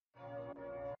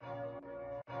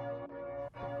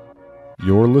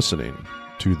You're listening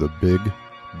to the Big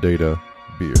Data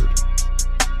Beard.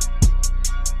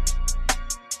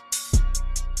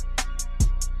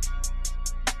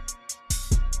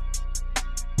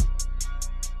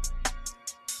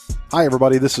 Hi,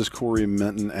 everybody. This is Corey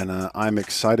Minton, and I'm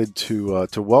excited to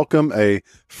welcome a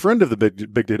friend of the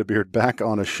Big Data Beard back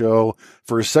on a show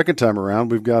for a second time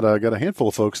around. We've got a handful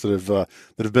of folks that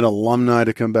have been alumni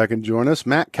to come back and join us.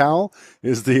 Matt Cowell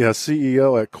is the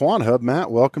CEO at Quanthub. Matt,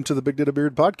 welcome to the Big Data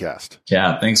Beard podcast.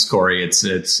 Yeah, thanks, Corey. It's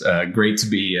great to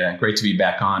be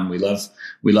back on. We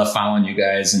love following you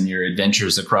guys and your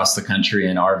adventures across the country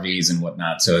in RVs and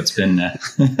whatnot. So it's been.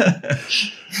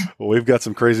 Well, we've got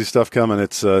some crazy stuff coming.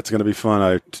 It's going to be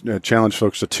fun. I challenge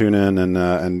folks to tune in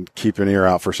and keep an ear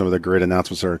out for some of the great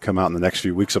announcements that are going to come out in the next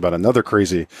few weeks about another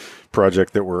crazy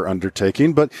project that we're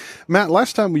undertaking. But Matt,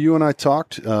 last time you and I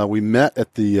talked, we met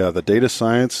at the Data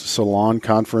Science Salon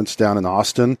Conference down in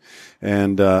Austin,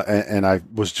 and I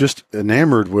was just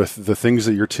enamored with the things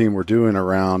that your team were doing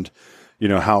around,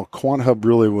 how Quanthub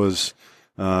really was.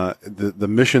 The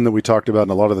mission that we talked about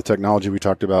and a lot of the technology we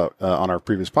talked about on our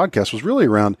previous podcast was really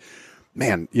around,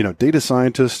 data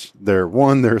scientists, they're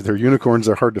unicorns,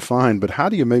 they're hard to find, but how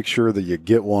do you make sure that you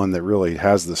get one that really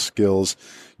has the skills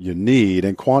you need?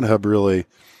 And Quanthub really,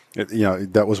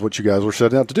 that was what you guys were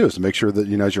setting out to do, is to make sure that,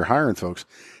 as you're hiring folks.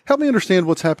 Help me understand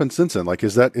what's happened since then. Like,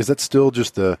 is that still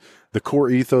just the core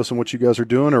ethos and what you guys are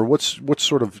doing, or what's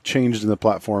sort of changed in the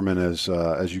platform and as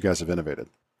you guys have innovated?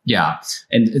 Yeah.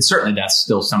 And certainly that's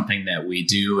still something that we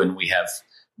do. And we have,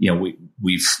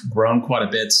 we've grown quite a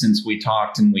bit since we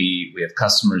talked, and we have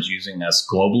customers using us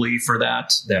globally for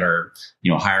that are,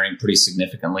 hiring pretty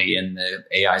significantly in the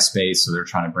AI space. So they're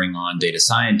trying to bring on data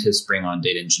scientists, bring on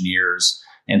data engineers.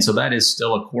 And so that is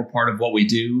still a core part of what we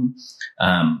do.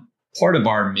 Part of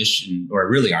our mission, or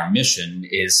really our mission,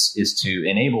 is to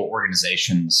enable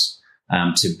organizations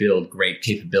to build great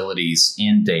capabilities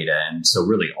in data. And so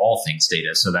really all things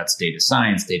data. So that's data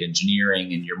science, data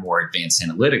engineering, and your more advanced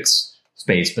analytics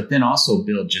space, but then also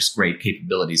build just great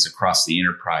capabilities across the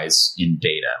enterprise in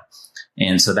data.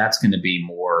 And so that's going to be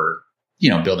more,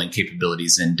 building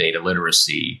capabilities in data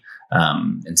literacy,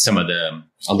 and some of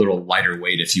a little lighter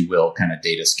weight, if you will, kind of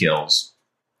data skills.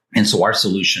 And so our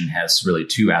solution has really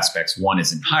two aspects. One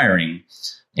is in hiring.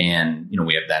 And,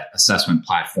 we have that assessment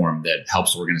platform that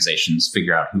helps organizations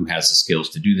figure out who has the skills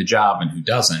to do the job and who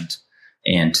doesn't,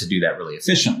 and to do that really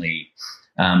efficiently.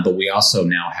 But we also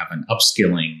now have an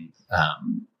upskilling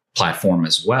platform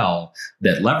as well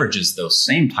that leverages those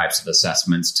same types of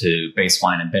assessments to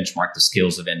baseline and benchmark the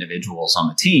skills of individuals on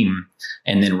the team,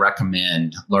 and then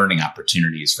recommend learning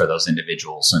opportunities for those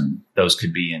individuals. And those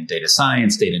could be in data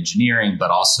science, data engineering,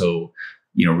 but also,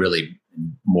 really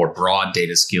more broad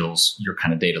data skills, your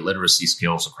kind of data literacy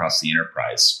skills across the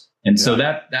enterprise. And so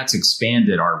that's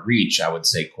expanded our reach, I would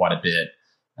say, quite a bit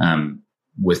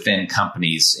within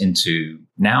companies into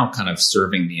now kind of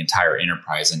serving the entire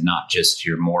enterprise and not just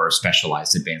your more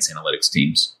specialized advanced analytics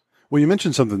teams. Well, you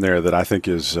mentioned something there that I think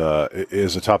is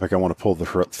a topic I want to pull the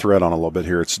thread on a little bit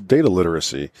here. It's data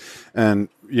literacy. And,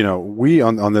 we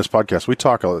on this podcast, we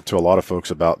talk to a lot of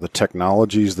folks about the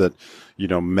technologies that,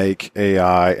 make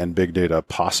AI and big data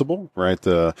possible, right?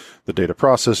 The data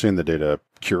processing, the data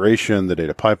curation, the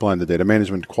data pipeline, the data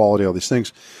management, quality, all these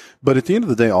things. But at the end of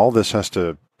the day, all this has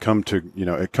to come to,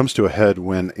 it comes to a head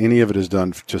when any of it is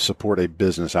done to support a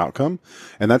business outcome.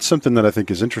 And that's something that I think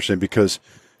is interesting, because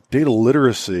data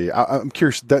literacy, I'm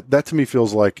curious, that to me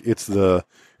feels like it's the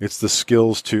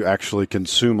skills to actually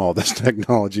consume all this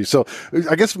technology. So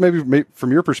I guess maybe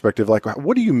from your perspective, like,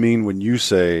 what do you mean when you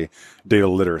say data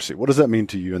literacy? What does that mean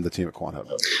to you and the team at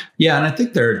Quanthub? Yeah, and I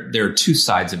think there are two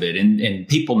sides of it. And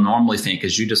people normally think,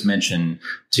 as you just mentioned,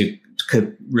 to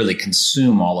really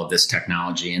consume all of this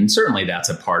technology. And certainly that's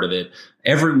a part of it.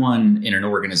 Everyone in an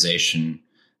organization,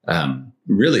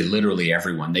 really literally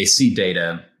everyone, they see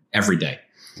data every day.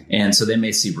 And so they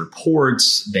may see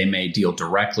reports, they may deal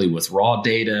directly with raw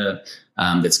data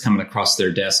that's coming across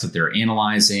their desk that they're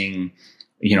analyzing,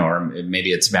 or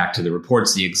maybe it's back to the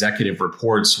reports, the executive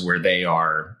reports, where they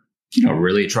are,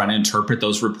 really trying to interpret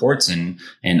those reports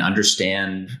and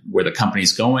understand where the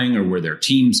company's going or where their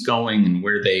team's going and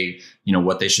where they,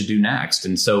 what they should do next.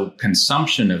 And so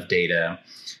consumption of data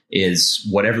is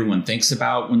what everyone thinks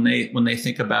about when they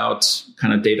think about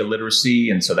kind of data literacy.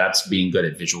 And so that's being good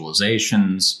at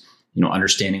visualizations,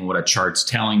 understanding what a chart's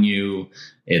telling you.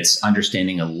 It's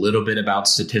understanding a little bit about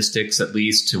statistics, at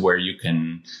least, to where you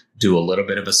can do a little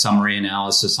bit of a summary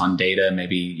analysis on data.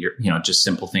 Maybe just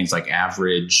simple things like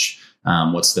average,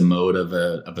 what's the mode of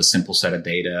a simple set of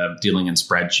data, dealing in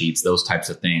spreadsheets, those types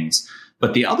of things.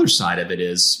 But the other side of it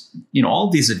is, all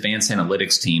of these advanced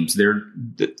analytics teams,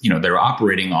 they're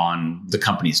operating on the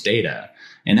company's data.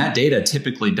 And that data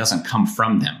typically doesn't come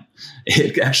from them.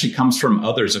 It actually comes from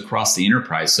others across the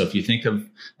enterprise. So if you think of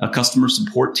a customer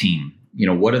support team,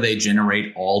 what do they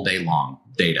generate all day long?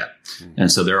 Data.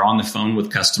 And so they're on the phone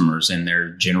with customers and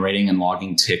they're generating and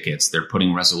logging tickets. They're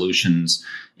putting resolutions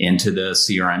into the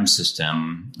CRM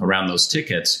system around those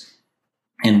tickets.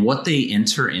 And what they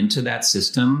enter into that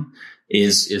system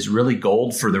is really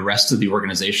gold for the rest of the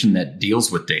organization that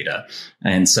deals with data.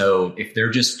 And so if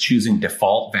they're just choosing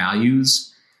default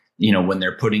values, when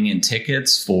they're putting in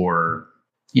tickets for,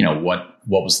 what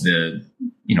was the,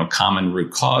 common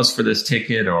root cause for this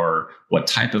ticket, or what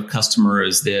type of customer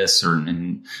is this,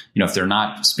 and if they're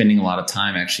not spending a lot of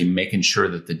time actually making sure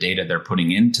that the data they're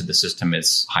putting into the system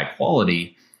is high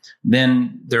quality,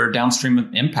 then there are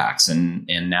downstream impacts. And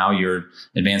now your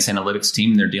advanced analytics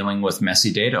team, they're dealing with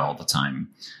messy data all the time.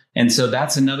 And so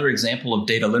that's another example of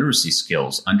data literacy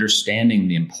skills, understanding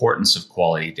the importance of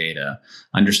quality data,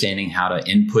 understanding how to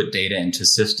input data into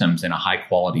systems in a high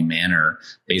quality manner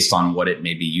based on what it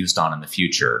may be used on in the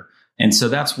future. And so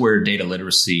that's where data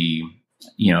literacy,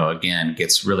 again,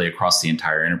 gets really across the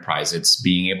entire enterprise. It's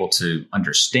being able to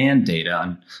understand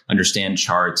data, understand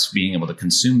charts, being able to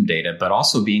consume data, but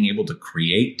also being able to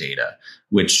create data,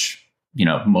 which,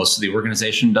 most of the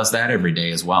organization does that every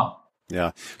day as well.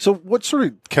 Yeah. So what sort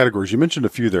of categories, you mentioned a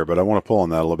few there, but I want to pull on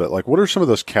that a little bit. Like, what are some of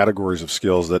those categories of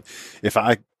skills that if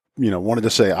I, wanted to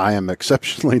say I am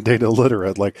exceptionally data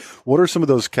literate, like what are some of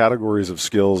those categories of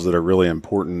skills that are really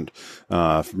important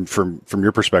from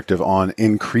your perspective on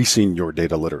increasing your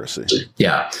data literacy?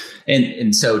 Yeah.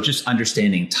 And so just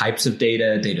understanding types of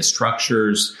data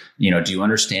structures, do you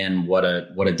understand what a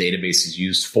database is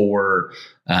used for?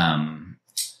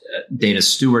 Data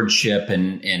stewardship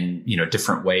and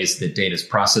different ways that data is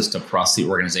processed across the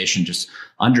organization, just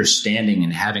understanding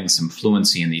and having some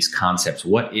fluency in these concepts.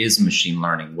 What is machine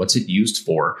learning? What's it used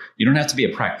for? You don't have to be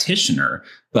a practitioner,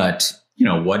 but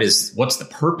what's the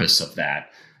purpose of that?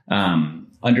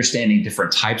 Understanding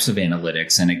different types of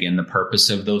analytics. And again, the purpose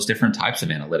of those different types of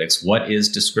analytics. What is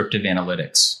descriptive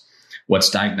analytics? What's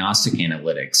diagnostic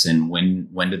analytics, and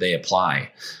when do they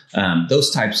apply?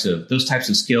 Those types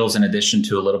of skills, in addition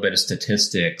to a little bit of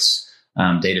statistics,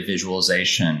 data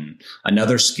visualization.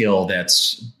 Another skill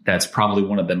that's probably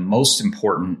one of the most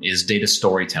important is data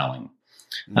storytelling.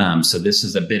 So this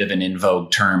is a bit of an in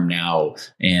vogue term now,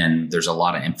 and there's a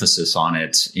lot of emphasis on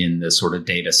it in the sort of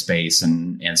data space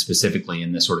and specifically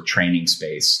in the sort of training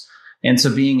space. And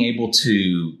so being able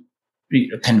to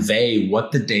convey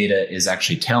what the data is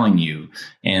actually telling you,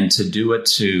 and to do it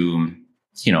to,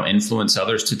 influence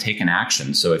others to take an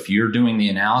action. So if you're doing the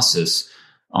analysis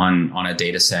on a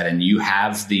data set and you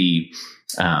have the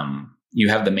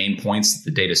main points that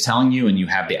the data is telling you, and you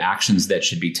have the actions that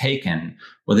should be taken,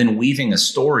 well, then weaving a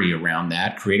story around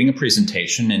that, creating a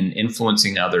presentation and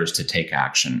influencing others to take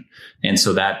action. And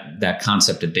so that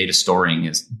concept of data storytelling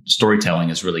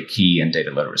is really key in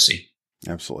data literacy.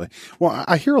 Absolutely. Well,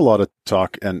 I hear a lot of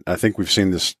talk, and I think we've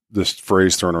seen this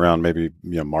phrase thrown around, maybe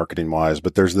marketing wise,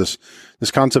 but there's this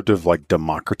concept of like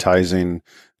democratizing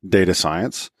data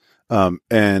science,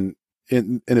 and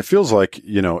it feels like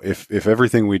if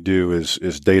everything we do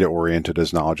is data oriented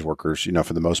as knowledge workers,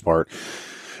 for the most part,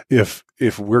 if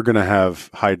we're going to have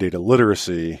high data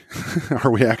literacy, are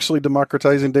we actually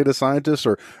democratizing data scientists,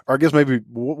 or I guess maybe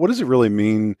what does it really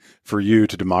mean for you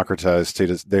to democratize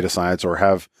data science, or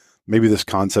have maybe this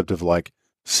concept of like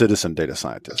citizen data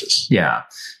scientists? Yeah.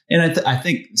 And I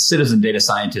think citizen data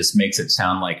scientist makes it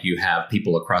sound like you have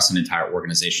people across an entire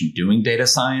organization doing data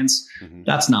science. Mm-hmm.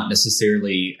 That's not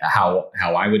necessarily how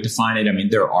I would define it. I mean,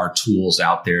 there are tools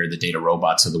out there, the data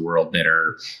robots of the world, that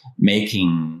are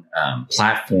making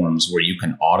platforms where you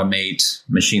can automate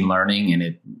machine learning.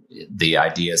 And the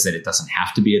idea is that it doesn't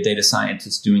have to be a data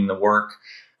scientist doing the work.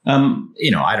 I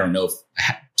don't know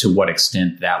to what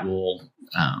extent that will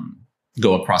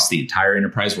go across the entire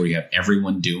enterprise where you have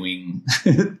everyone doing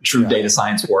true data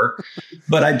science work.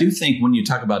 But I do think when you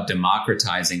talk about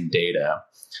democratizing data,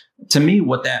 to me,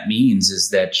 what that means is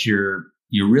that you're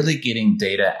really getting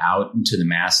data out into the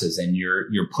masses, and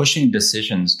you're pushing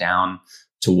decisions down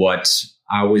to what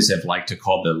I always have liked to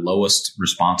call the lowest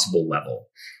responsible level,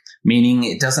 meaning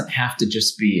it doesn't have to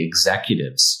just be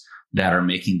executives that are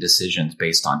making decisions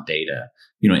based on data.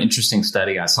 Interesting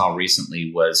study I saw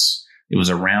recently was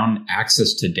around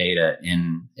access to data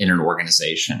in an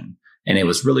organization. And it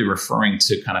was really referring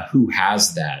to kind of who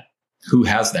has that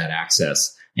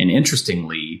access. And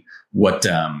interestingly, what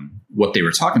they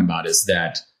were talking about is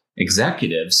that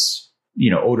executives,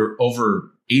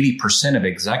 over 80% of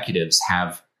executives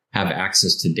have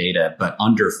access to data, but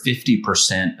under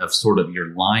 50% of sort of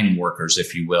your line workers,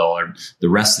 if you will, or the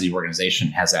rest of the organization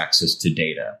has access to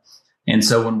data. And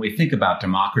so when we think about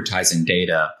democratizing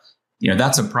data,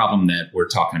 that's a problem that we're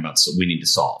talking about. So we need to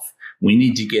solve. We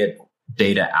need to get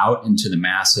data out into the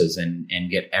masses and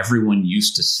get everyone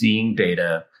used to seeing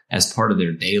data as part of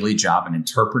their daily job and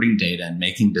interpreting data and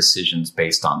making decisions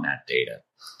based on that data.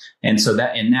 And so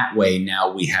that in that way,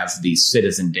 now we have these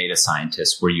citizen data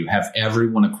scientists where you have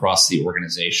everyone across the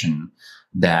organization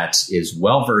that is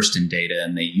well-versed in data,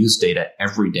 and they use data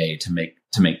every day to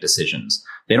make decisions.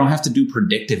 They don't have to do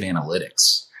predictive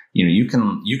analytics. You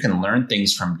can learn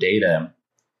things from data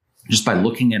just by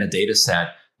looking at a data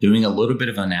set, doing a little bit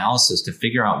of analysis to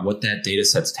figure out what that data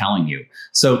set's telling you.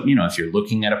 So, if you're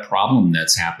looking at a problem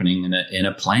that's happening in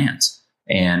a plant,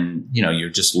 and, you're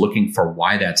just looking for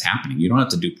why that's happening, you don't have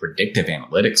to do predictive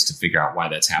analytics to figure out why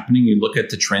that's happening. You look at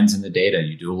the trends in the data,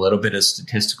 you do a little bit of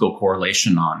statistical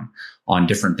correlation on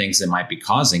different things that might be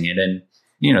causing it. And,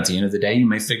 at the end of the day, you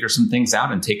may figure some things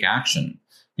out and take action.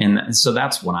 And so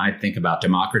that's when I think about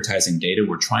democratizing data.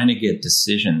 We're trying to get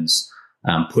decisions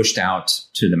pushed out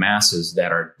to the masses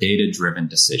that are data-driven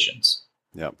decisions.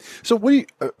 Yeah. So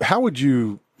how would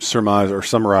you surmise or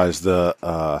summarize the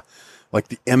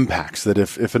impacts that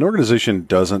if an organization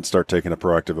doesn't start taking a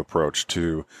proactive approach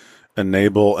to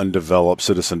enable and develop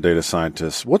citizen data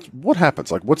scientists, what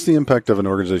happens? Like, what's the impact of an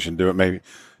organization doing it?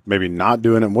 Maybe not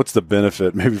doing it. And what's the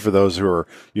benefit maybe for those who are,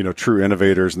 true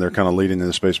innovators and they're kind of leading in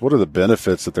the space? What are the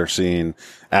benefits that they're seeing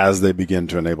as they begin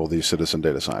to enable these citizen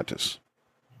data scientists?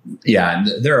 Yeah,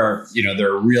 there are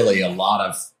really a lot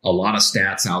of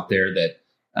stats out there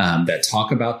that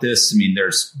talk about this. I mean,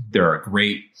 there are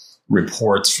great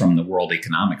reports from the World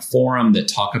Economic Forum that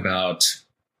talk about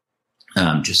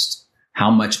just how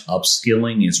much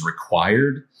upskilling is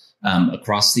required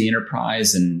across the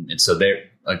enterprise, and so there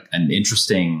an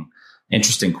interesting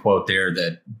quote there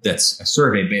that's a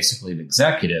survey basically of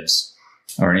executives,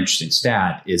 or an interesting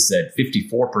stat is that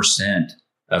 54%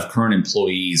 of current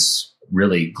employees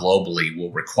really globally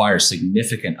will require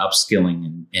significant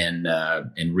upskilling and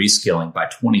reskilling by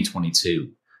 2022,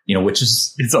 which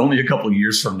it's only a couple of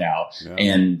years from now. Yeah.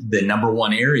 And the number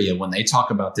one area when they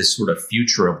talk about this sort of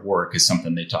future of work is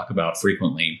something they talk about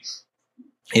frequently.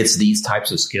 It's these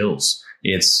types of skills.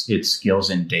 It's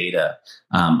skills in data,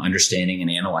 understanding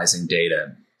and analyzing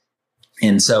data.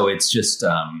 And so it's just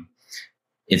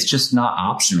not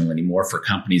optional anymore for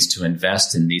companies to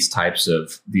invest in these types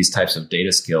of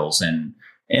data skills. And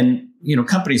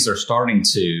companies are starting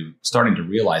to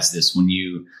realize this. When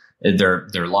there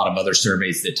are a lot of other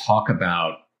surveys that talk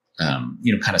about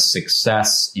kind of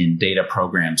success in data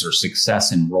programs or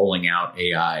success in rolling out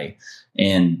AI.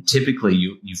 And typically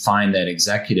you find that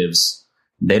executives,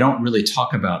 they don't really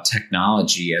talk about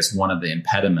technology as one of the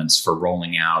impediments for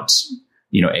rolling out,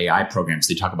 AI programs.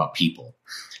 They talk about people.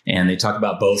 And they talk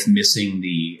about both missing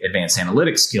the advanced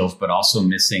analytics skills, but also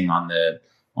missing on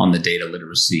the data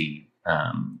literacy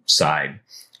side.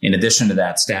 In addition to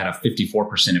that stat of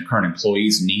 54% of current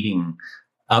employees needing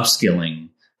upskilling,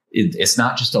 it's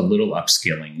not just a little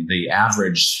upskilling. The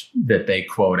average that they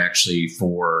quote actually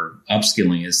for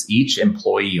upskilling is each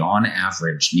employee on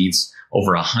average needs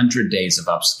over 100 days of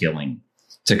upskilling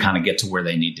to kind of get to where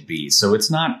they need to be. So it's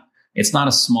not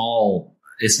a small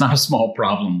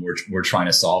problem we're trying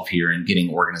to solve here, and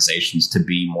getting organizations to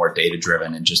be more data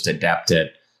driven and just adept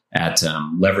at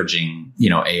leveraging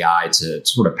AI to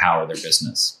sort of power their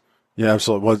business. Yeah,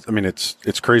 absolutely. Well, I mean,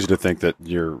 it's crazy to think that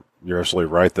you're absolutely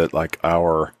right that like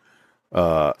our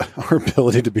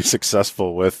ability to be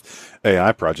successful with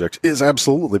AI projects is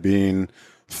absolutely being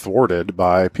thwarted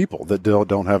by people that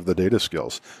don't have the data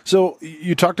skills. So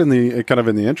you talked in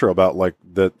the intro about like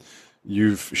that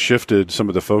you've shifted some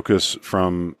of the focus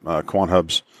from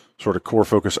Quanthub's sort of core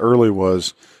focus early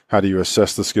was how do you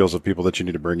assess the skills of people that you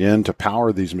need to bring in to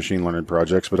power these machine learning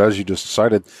projects. But as you just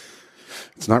cited,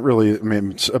 it's not really,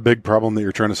 it's a big problem that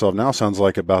you're trying to solve now, sounds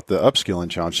like, about the upskilling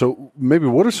challenge. So maybe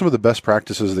what are some of the best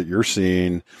practices that you're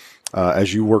seeing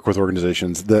as you work with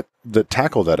organizations that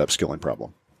tackle that upskilling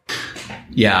problem?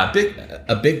 Yeah,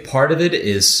 a big part of it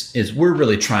is we're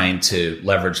really trying to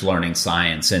leverage learning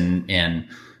science and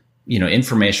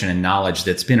information and knowledge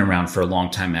that's been around for a long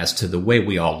time as to the way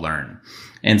we all learn.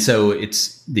 And so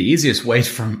it's the easiest way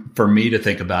for me to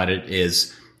think about it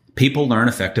is people learn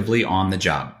effectively on the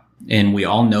job. And we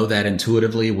all know that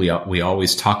intuitively. We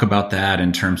always talk about that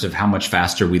in terms of how much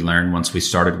faster we learn once we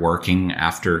started working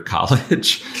after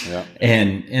college. Yeah.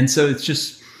 And so it's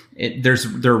just, there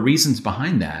are reasons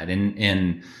behind that.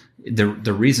 And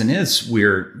the reason is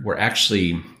we're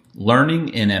actually learning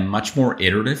in a much more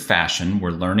iterative fashion.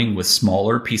 We're learning with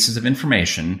smaller pieces of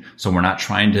information. So we're not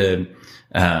trying to,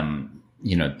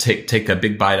 take a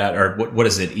big bite out, or what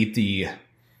is it? Eat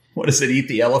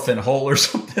the elephant whole or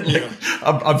something? Like,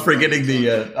 I'm forgetting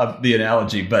the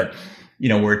analogy, but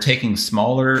we're taking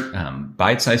smaller,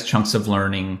 bite-sized chunks of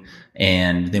learning,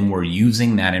 and then we're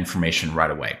using that information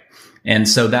right away. And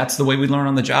so that's the way we learn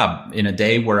on the job. In a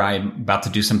day where I'm about to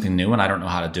do something new and I don't know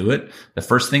how to do it, the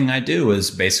first thing I do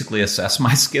is basically assess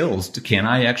my skills. Can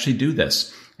I actually do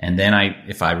this? And then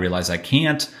if I realize I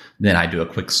can't, then I do a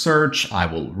quick search. I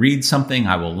will read something,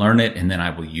 I will learn it, and then I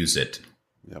will use it.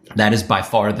 Yep. That is by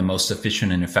far the most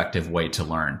efficient and effective way to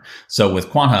learn. So with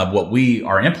Quanthub, what we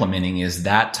are implementing is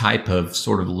that type of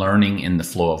sort of learning in the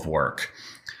flow of work.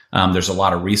 There's a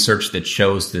lot of research that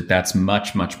shows that that's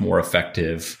much, much more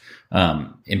effective.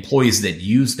 Employees that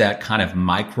use that kind of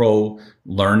micro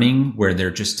learning where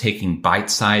they're just taking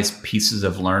bite-sized pieces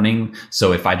of learning.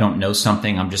 So if I don't know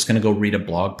something, I'm just going to go read a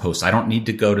blog post. I don't need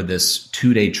to go to this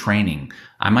 2-day training.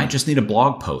 I might just need a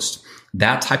blog post.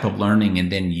 That type of learning,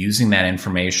 and then using that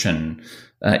information,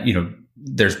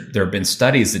 there have been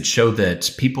studies that show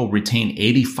that people retain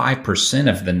 85%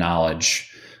 of the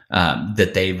knowledge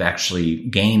that they've actually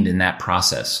gained in that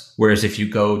process. Whereas if you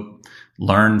go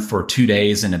learn for 2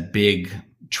 days in a big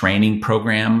training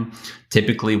program,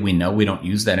 typically we know we don't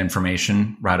use that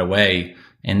information right away,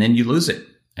 and then you lose it.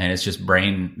 And it's just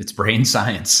brain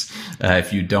science.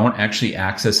 If you don't actually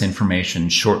access information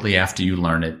shortly after you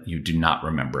learn it, you do not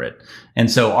remember it. And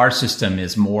so our system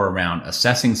is more around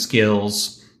assessing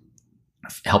skills,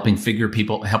 helping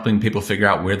people figure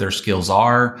out where their skills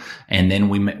are, and then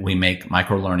we make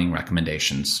micro learning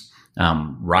recommendations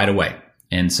right away.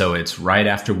 And so it's right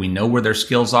after we know where their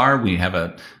skills are. We have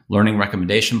a learning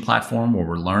recommendation platform where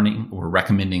we're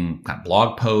recommending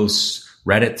blog posts,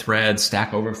 Reddit threads,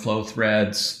 Stack Overflow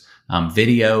threads,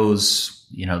 videos.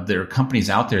 There are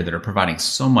companies out there that are providing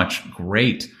so much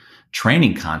great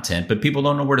training content, but people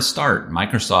don't know where to start.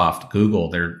 Microsoft,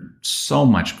 Google, there's so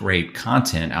much great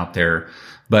content out there,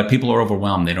 but people are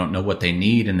overwhelmed. They don't know what they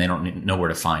need, and they don't know where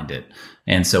to find it.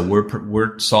 And so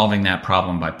we're solving that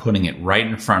problem by putting it right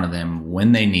in front of them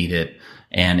when they need it,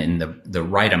 and in the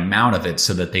right amount of it,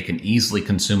 so that they can easily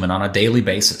consume it on a daily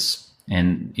basis.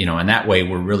 And in that way,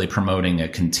 we're really promoting a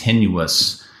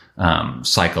continuous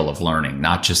cycle of learning,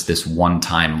 not just this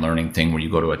one-time learning thing where you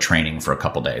go to a training for a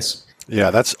couple days.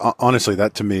 Yeah, that's honestly,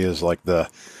 that to me is like the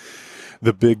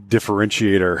big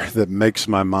differentiator that makes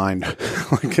my mind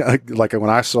like when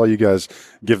I saw you guys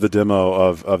give the demo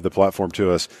of the platform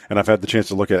to us, and I've had the chance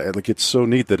to look at it, like it's so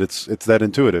neat that it's that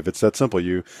intuitive. It's that simple.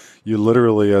 You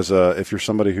literally, if you're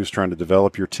somebody who's trying to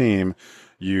develop your team,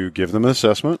 you give them an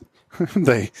assessment.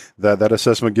 That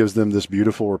assessment gives them this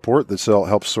beautiful report that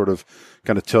helps sort of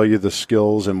kind of tell you the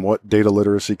skills and what data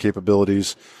literacy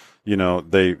capabilities,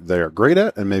 they are great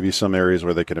at, and maybe some areas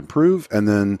where they could improve, and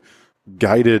then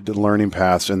guided learning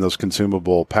paths in those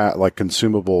consumable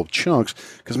chunks.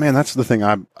 Because man, that's the thing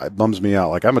it bums me out.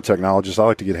 Like, I'm a technologist. I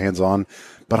like to get hands on,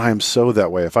 but I am so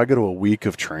that way. If I go to a week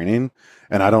of training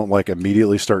and I don't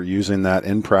immediately start using that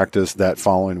in practice that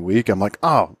following week, I'm like,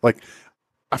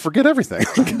 I forget everything.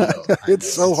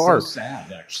 It's so hard. So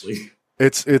sad, actually.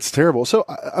 It's terrible. So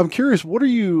I'm curious, what are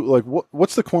you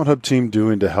what's the Quanthub team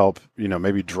doing to help,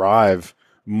 maybe drive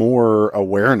more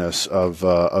awareness of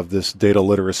this data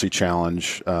literacy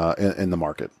challenge in the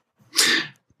market?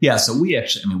 Yeah, so we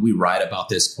write about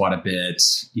this quite a bit.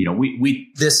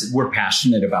 We're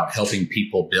passionate about helping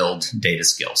people build data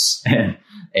skills,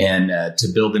 and to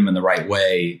build them in the right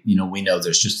way. We know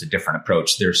there's just a different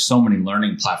approach. There's so many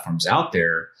learning platforms out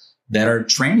there that are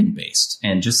training based,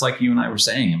 and just like you and I were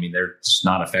saying, they're just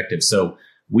not effective. So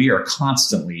we are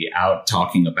constantly out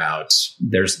talking about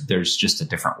there's just a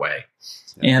different way.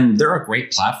 Yeah. And there are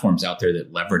great platforms out there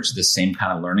that leverage the same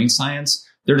kind of learning science.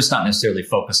 They're just not necessarily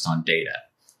focused on data.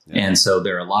 Yeah. And so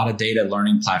there are a lot of data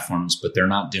learning platforms, but they're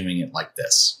not doing it like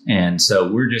this. And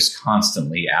so we're just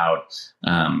constantly out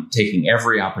taking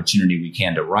every opportunity we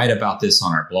can to write about this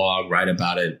on our blog, write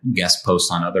about it, guest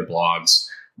posts on other blogs,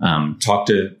 talk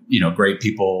to great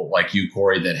people like you,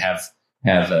 Corey, that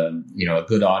have a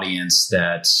good audience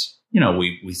that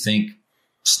we think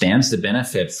stands to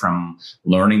benefit from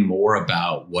learning more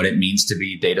about what it means to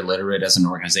be data literate as an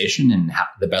organization and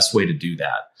the best way to do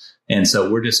that. And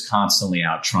so we're just constantly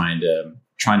out trying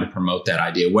to promote that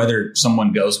idea, whether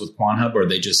someone goes with Quanthub or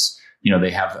they just,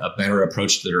 they have a better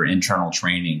approach to their internal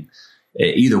training.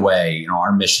 Either way,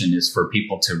 our mission is for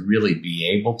people to really be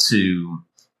able to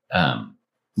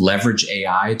leverage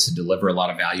AI to deliver a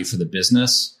lot of value for the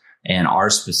business, And our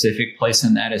specific place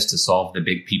in that is to solve the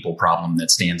big people problem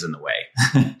that stands in the way.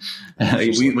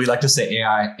 We like to say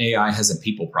AI has a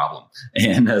people problem.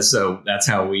 And so that's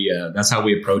how we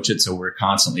approach it. So we're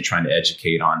constantly trying to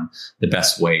educate on the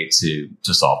best way to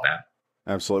solve that.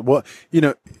 Absolutely. Well,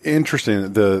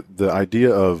 interesting. The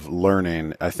idea of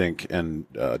learning, I think, and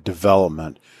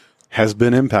development has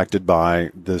been impacted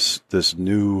by this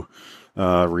new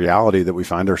reality that we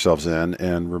find ourselves in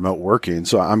and remote working.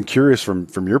 So I'm curious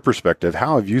from your perspective,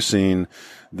 how have you seen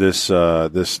this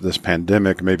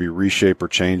pandemic maybe reshape or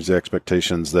change the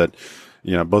expectations that,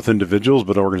 both individuals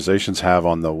but organizations have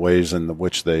on the ways in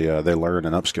which they learn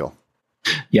and upskill?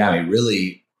 Yeah, I mean,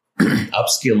 really,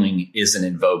 upskilling is an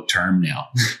in vogue term now.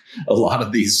 A lot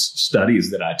of these studies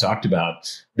that I talked about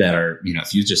that are,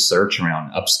 if you just search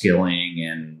around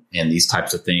upskilling and these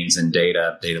types of things and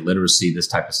data literacy, this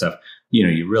type of stuff,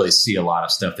 you really see a lot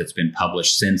of stuff that's been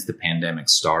published since the pandemic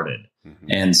started. Mm-hmm.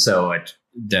 And so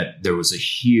that there was a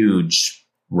huge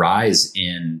rise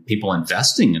in people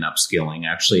investing in upskilling.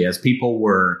 Actually, as people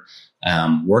were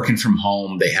working from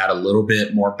home, they had a little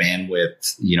bit more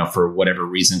bandwidth, for whatever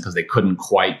reason, because they couldn't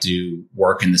quite do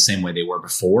work in the same way they were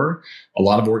before. A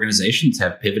lot of organizations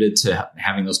have pivoted to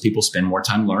having those people spend more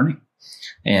time learning.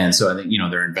 And so I think,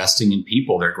 they're investing in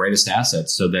people, their greatest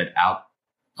assets, so that out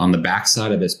on the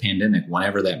backside of this pandemic,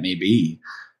 whenever that may be,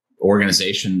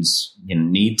 organizations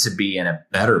need to be in a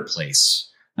better place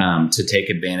to take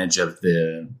advantage of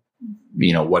the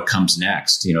what comes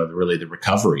next, really the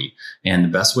recovery. And the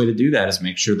best way to do that is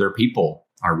make sure their people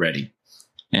are ready.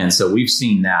 And so we've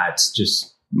seen that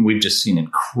we've just seen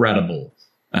incredible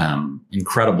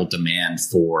demand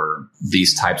for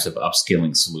these types of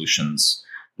upskilling solutions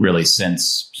really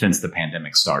since the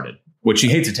pandemic started, which you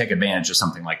hate to take advantage of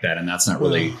something like that. And that's not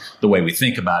really the way we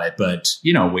think about it. But,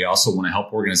 we also want to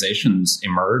help organizations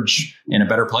emerge in a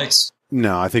better place.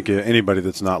 No, I think anybody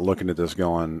that's not looking at this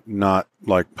going, not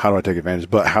like, how do I take advantage,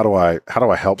 but how do I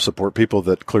help support people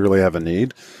that clearly have a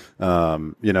need?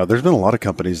 There's been a lot of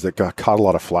companies that got caught a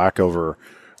lot of flack over,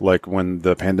 like when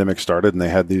the pandemic started and they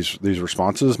had these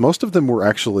responses. Most of them were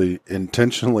actually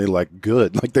intentionally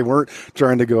good. Like they weren't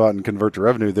trying to go out and convert to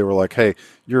revenue. They were like, hey,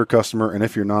 you're a customer. And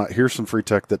if you're not, here's some free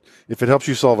tech that if it helps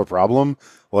you solve a problem,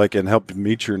 and help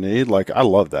meet your need, I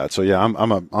love that. So yeah, I'm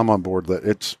on board that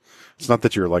it's not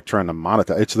that you're trying to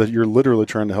monetize. It's that you're literally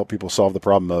trying to help people solve the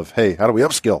problem of, hey, how do we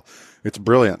upskill? It's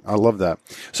brilliant. I love that.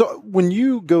 So when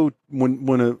you go, when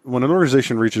an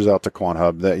organization reaches out to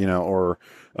Quanthub that, or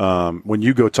when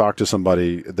you go talk to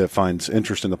somebody that finds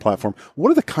interest in the platform, what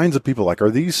are the kinds of people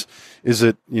is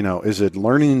it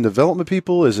learning and development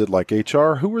people? Is it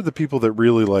HR? Who are the people that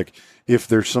really if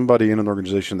there's somebody in an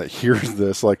organization that hears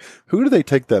this, who do they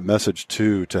take that message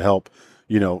to help,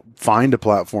 find a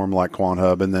platform like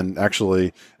Quanthub and then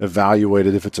actually evaluate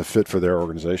it if it's a fit for their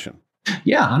organization?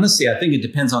 Yeah, honestly, I think it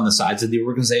depends on the size of the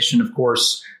organization. Of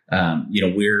course,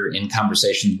 we're in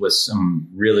conversations with some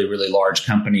really, really large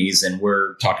companies, and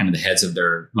we're talking to the heads of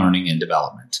their learning and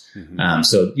development. Mm-hmm.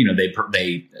 So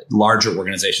they larger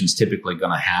organizations typically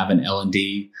going to have an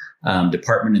L&D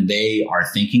department, and they are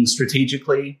thinking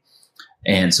strategically.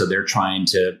 And so they're trying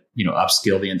to,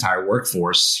 upskill the entire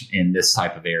workforce in this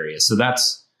type of area. So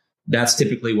that's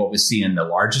typically what we see in the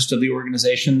largest of the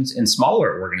organizations. In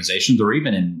smaller organizations or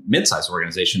even in mid-sized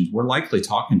organizations, we're likely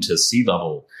talking to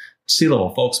C-level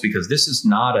folks, because this is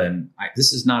not a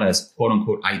quote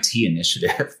unquote IT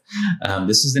initiative.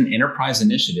 This is an enterprise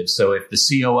initiative. So if the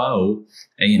COO,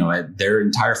 their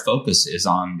entire focus is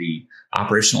on the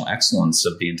operational excellence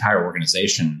of the entire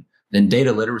organization, then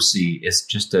data literacy is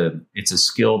it's a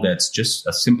skill that's just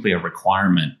simply a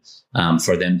requirement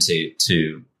for them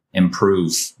to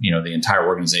improve, the entire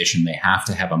organization. They have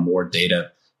to have a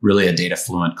data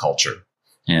fluent culture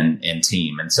and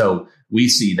team. And so we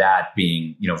see that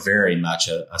being, very much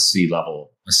a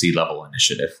C-level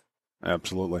initiative.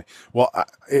 Absolutely. Well,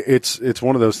 it's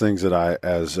one of those things that I,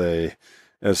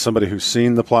 as somebody who's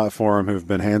seen the platform, who've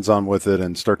been hands-on with it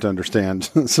and start to understand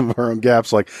some of our own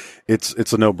gaps,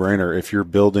 it's a no-brainer. If you're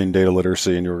building data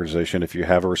literacy in your organization, if you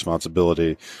have a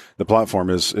responsibility, the platform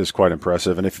is quite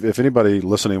impressive. And if anybody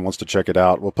listening wants to check it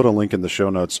out, we'll put a link in the show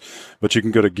notes, but you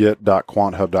can go to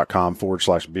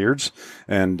get.quanthub.com/beards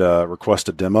and request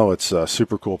a demo. It's a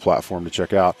super cool platform to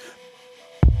check out.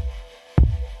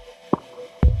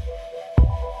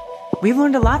 We've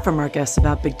learned a lot from our guests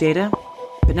about big data,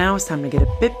 but now it's time to get a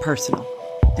bit personal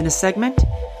in a segment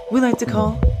we like to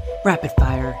call Rapid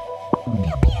Fire.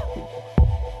 Pew, pew.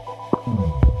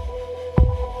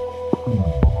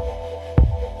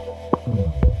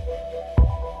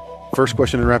 First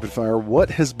question in rapid fire.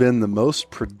 What has been the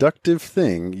most productive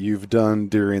thing you've done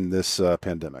during this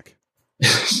pandemic?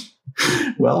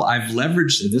 Well, I've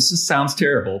leveraged, sounds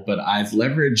terrible, but I've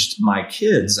leveraged my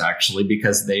kids actually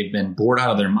because they've been bored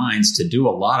out of their minds to do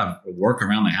a lot of work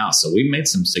around the house. So we've made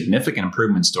some significant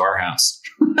improvements to our house.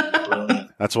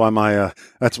 That's why my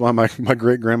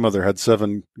great grandmother had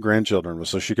 7 grandchildren, was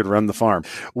so she could run the farm.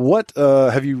 What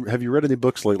have you read any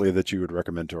books lately that you would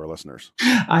recommend to our listeners?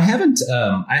 I haven't.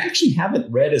 I actually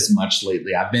haven't read as much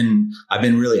lately. I've been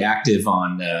really active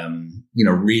on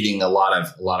reading a lot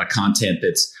of content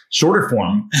that's shorter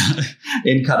form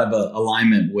in kind of a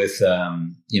alignment with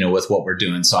with what we're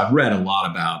doing. So I've read a lot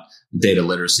about data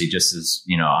literacy, just as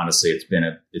honestly, it's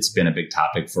been a big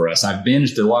topic for us. I've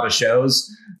binged a lot of shows.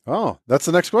 Oh, that's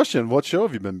the next question. What show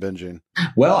have you been binging?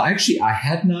 Well, actually, I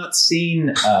had not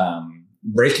seen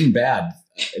Breaking Bad,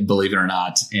 believe it or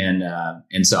not, and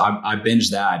so I binged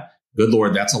that. Good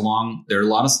Lord, there are a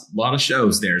lot of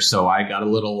shows there. So I got a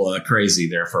little crazy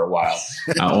there for a while.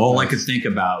 All I could think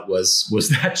about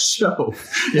was that show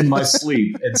in my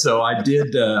sleep. And so I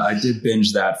did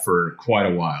binge that for quite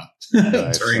a while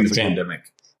during the pandemic.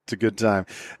 It's a good time.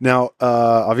 Now,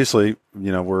 obviously,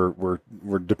 we're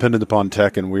dependent upon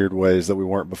tech in weird ways that we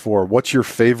weren't before. What's your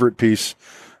favorite piece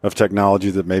of technology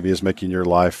that maybe is making your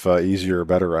life easier or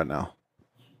better right now?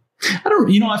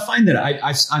 I find that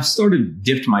I've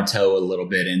dipped my toe a little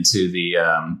bit into the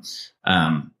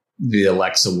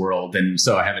Alexa world. And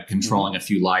so I have it controlling a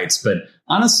few lights, but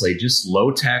honestly, just low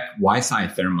tech Wi-Fi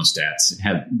thermostats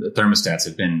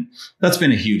that's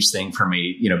been a huge thing for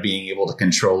me, being able to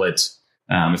control it.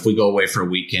 If we go away for a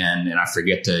weekend and I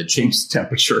forget to change the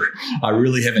temperature, I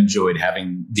really have enjoyed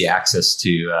having the access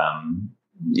to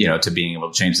being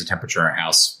able to change the temperature in our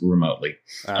house remotely.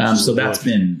 So that's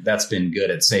been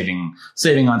good at saving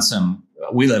on some.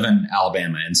 We live in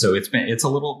Alabama, and so it's a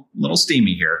little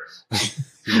steamy here.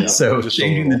 Yeah, so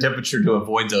changing the temperature to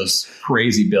avoid those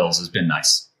crazy bills has been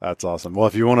nice. That's awesome. Well,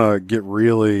 if you want to get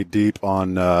really deep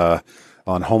on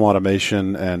home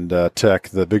automation and tech,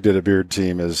 the Big Data Beard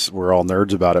team we're all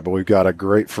nerds about it, but we've got a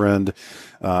great friend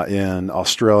in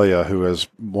Australia who is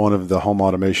one of the home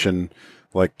automation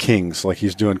kings.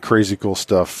 He's doing crazy cool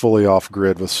stuff, fully off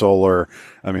grid with solar.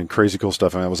 I mean, crazy cool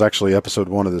stuff. It was actually episode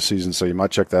 1 of the season, so you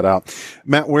might check that out.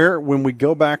 Matt, when we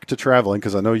go back to traveling,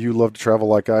 because I know you love to travel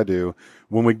like I do,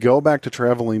 when we go back to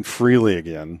traveling freely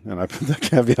again, and I put that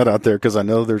caveat out there because I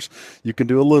know you can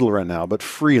do a little right now, but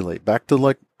freely, back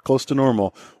to close to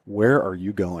normal, where are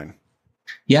you going?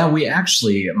 Yeah,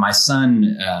 my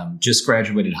son just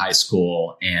graduated high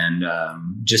school and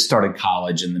just started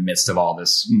college in the midst of all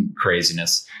this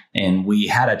craziness. And we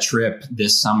had a trip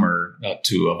this summer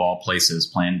to, of all places,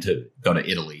 planned to go to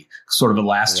Italy, sort of a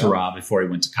last hurrah before he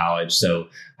went to college. So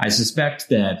I suspect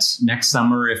that next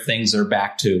summer, if things are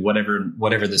back to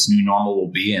whatever this new normal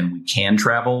will be and we can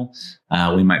travel,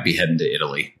 we might be heading to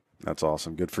Italy. That's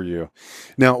awesome. Good for you.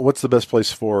 Now, what's the best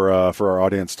place for our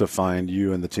audience to find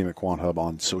you and the team at Quanthub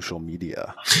on social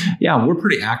media? Yeah, we're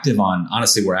pretty active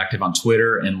we're active on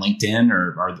Twitter and LinkedIn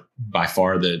are by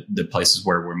far the places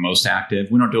where we're most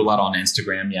active. We don't do a lot on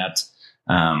Instagram yet.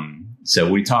 So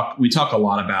we talk a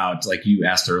lot about, like you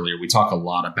asked earlier, we talk a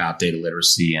lot about data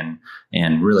literacy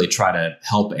and really try to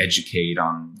help educate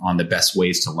on the best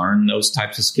ways to learn those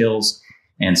types of skills.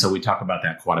 And so we talk about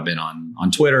that quite a bit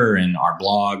on Twitter and our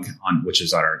blog, which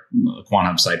is our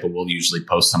Quanthub site, but we'll usually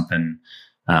post something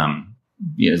at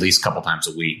least a couple times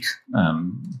a week,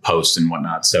 posts and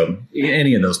whatnot. So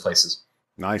any of those places.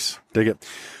 Nice. Dig it.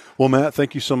 Well, Matt,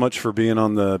 thank you so much for being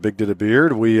on the Big Data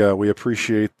Beard. We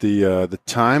appreciate the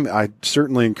time. I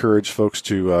certainly encourage folks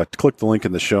to click the link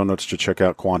in the show notes to check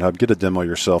out Quanthub. Get a demo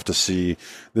yourself to see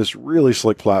this really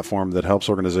slick platform that helps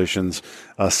organizations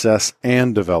assess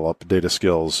and develop data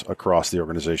skills across the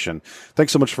organization.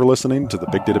 Thanks so much for listening to the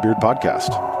Big Data Beard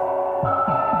podcast.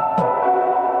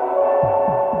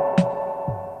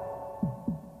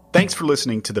 Thanks for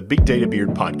listening to the Big Data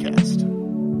Beard podcast.